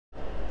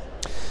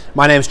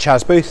My name is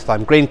Chaz Booth.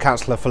 I'm Green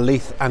Councillor for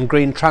Leith and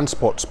Green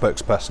Transport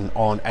spokesperson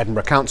on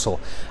Edinburgh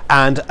Council.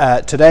 And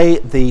today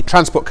the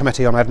Transport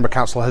Committee on Edinburgh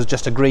Council has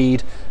just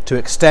agreed to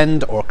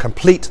extend or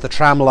complete the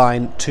tram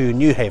line to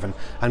Newhaven,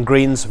 and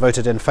Greens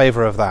voted in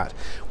favour of that.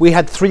 We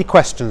had three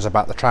questions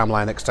about the tram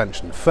line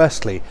extension.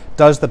 Firstly,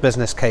 does the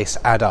business case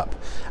add up?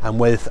 And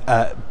with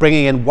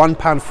bringing in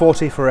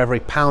 £1.40 for every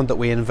pound that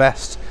we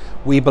invest,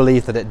 we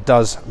believe that it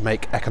does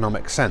make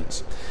economic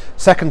sense.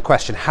 Second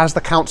question, has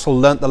the council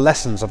learnt the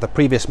lessons of the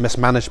previous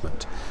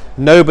mismanagement?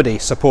 Nobody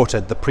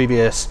supported the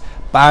previous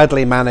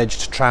badly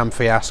managed tram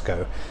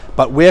fiasco,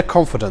 but we're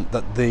confident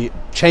that the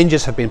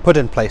changes have been put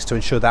in place to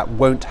ensure that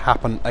won't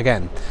happen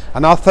again.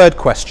 And our third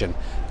question,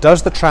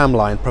 does the tram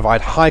line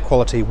provide high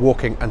quality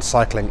walking and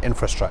cycling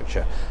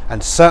infrastructure?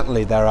 And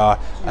certainly there are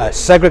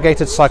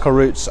segregated cycle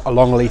routes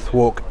along Leith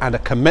Walk and a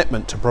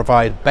commitment to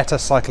provide better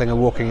cycling and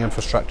walking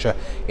infrastructure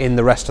in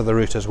the rest of the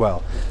route as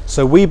well.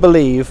 So we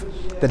believe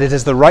that it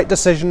is the right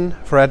decision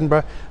for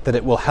Edinburgh, that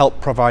it will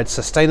help provide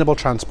sustainable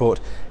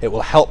transport, it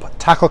will help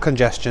tackle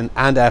congestion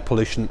and air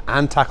pollution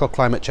and tackle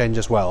climate change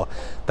as well.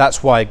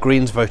 That's why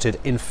Greens voted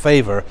in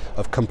favour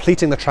of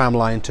completing the tram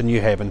line to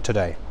Newhaven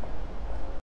today.